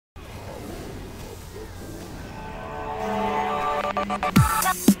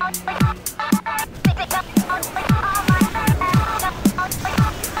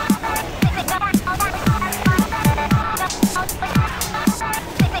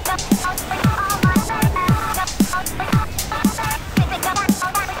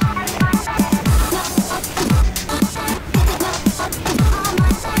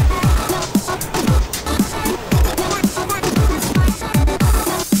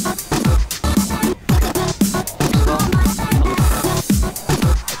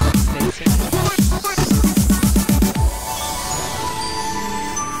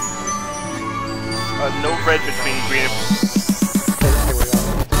No red between green and...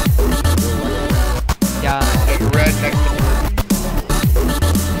 Yeah. There's red next to blue.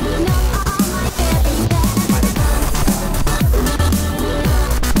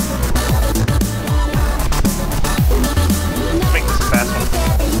 Make this a fast one.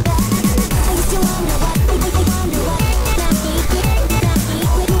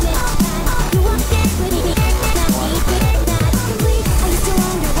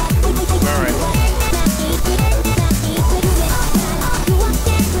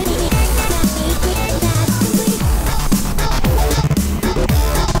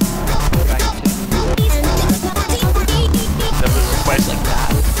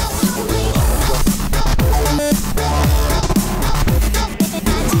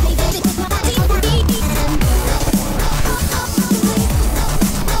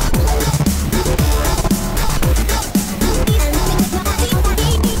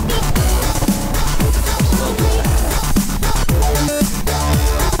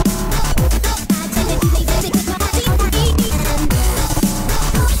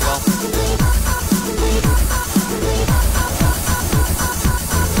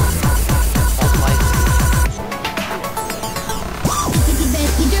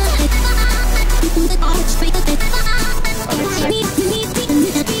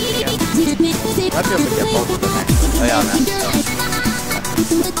 Might be able to get both of them next. Oh yeah, man.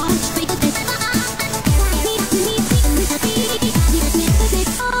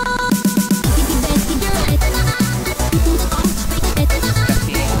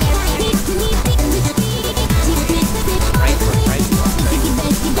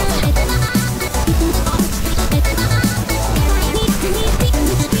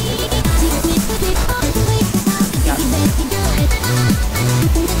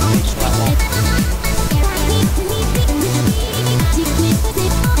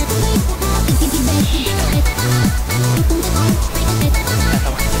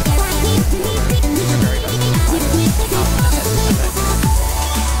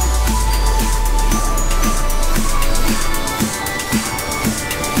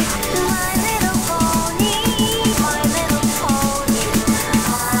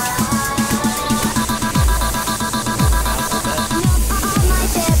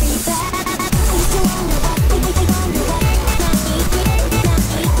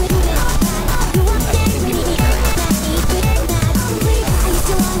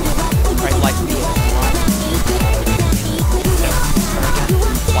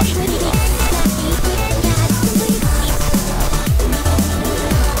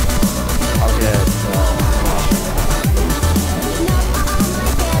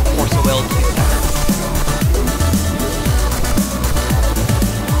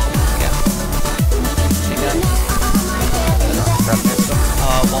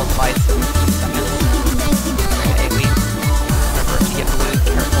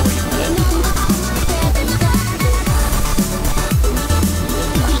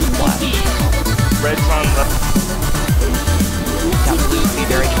 Red's on left. Yeah, blue, be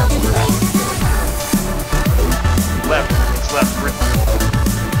very careful with that. Left. It's left.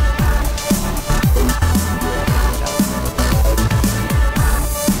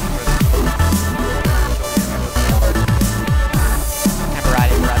 Amber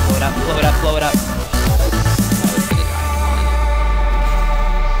ride, blow it up, blow it up, blow it up.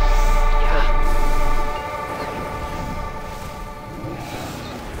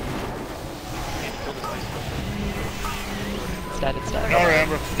 It's dead.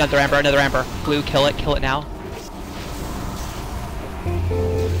 Another amber. Another amber. Blue, kill it now.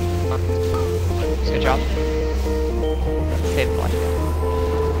 Good job. Save the life.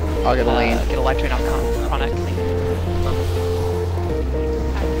 I'll get a lane. Get a life train on Chronic.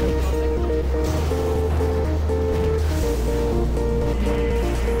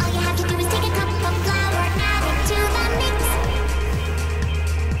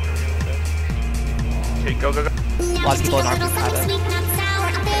 Okay, go. A lot of people in our group have it.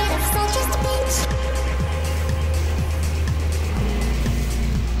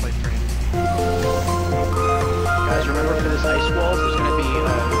 Guys, remember for this ice wall,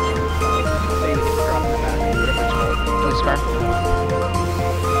 square.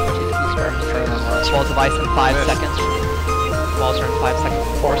 Rotate to blue square. Walls of ice in 5 seconds. Walls are in 5 seconds.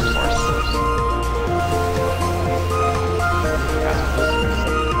 Force.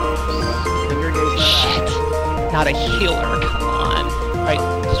 Shit! Not a healer, come on. Alright,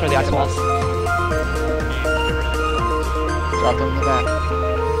 destroy the ice walls. Drop them in the back.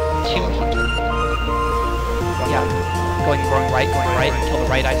 200. Yeah, going right, and kill the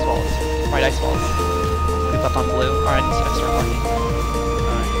right ice walls. Right ice walls. Move up on blue, alright, and start working.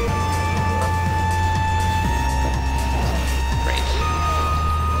 Great.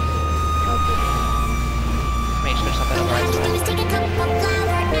 Mage, there's something on the right side.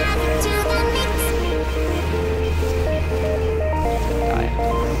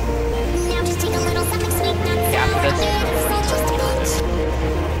 Yeah, after this,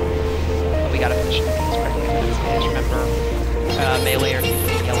 we gotta finish the things right here. Remember, melee or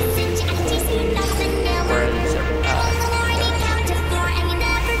yellow. Whereas,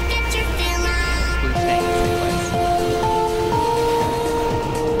 blue staying in the same place.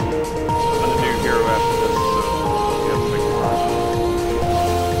 I'm the new hero after this, so we have to make a run.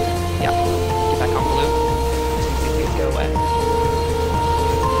 Yeah, get back on blue. Please go away.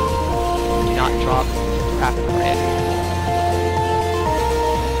 Do not drop crap in the red.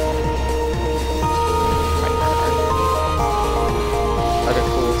 Other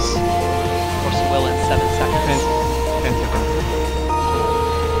fools. Force of will in 7 seconds. 10 seconds.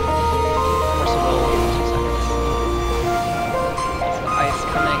 Force of will in 2 seconds. Also, ice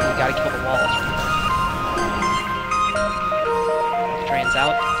coming. We gotta kill the walls. Drains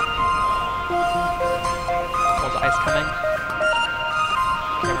out. Walls of ice coming.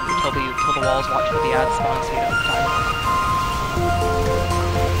 Remember, kill the walls. Watch for the ad spawn so you don't die.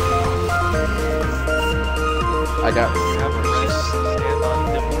 I got Stand on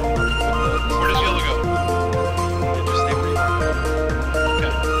them. Where does yellow go? Just stay where you are.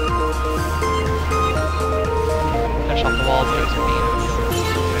 Okay. Finish off the walls. Use your beams.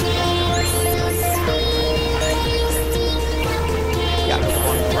 Yeah, the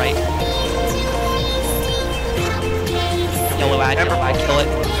one on the right. Yellow ad, kill it.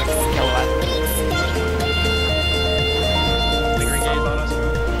 Yellow ad. Lingering gaze on us.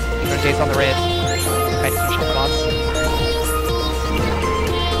 Lingering gaze on the red. Right, finish off the boss.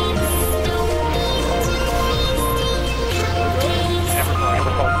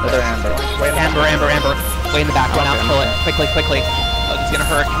 another amber. Amber. Way in the back, run out, kill it. Quickly. Oh, this is gonna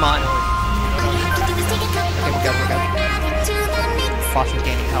hurt, come on. Okay, we're good. Boss is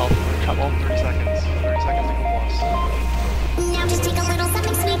gaining health. Trouble. 30 seconds. 30 seconds to go boss.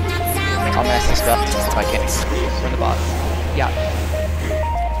 I'll mess this up if I can. Run the boss. Yeah.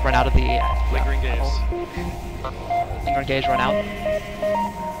 Run out of the... Lingering gaze. Lingering gaze, run out.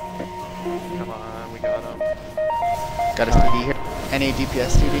 Come on, we got him. Got a CD here. Any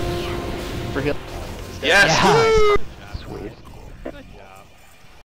DPS CD for heal? Yes! Yeah. Sweet. Good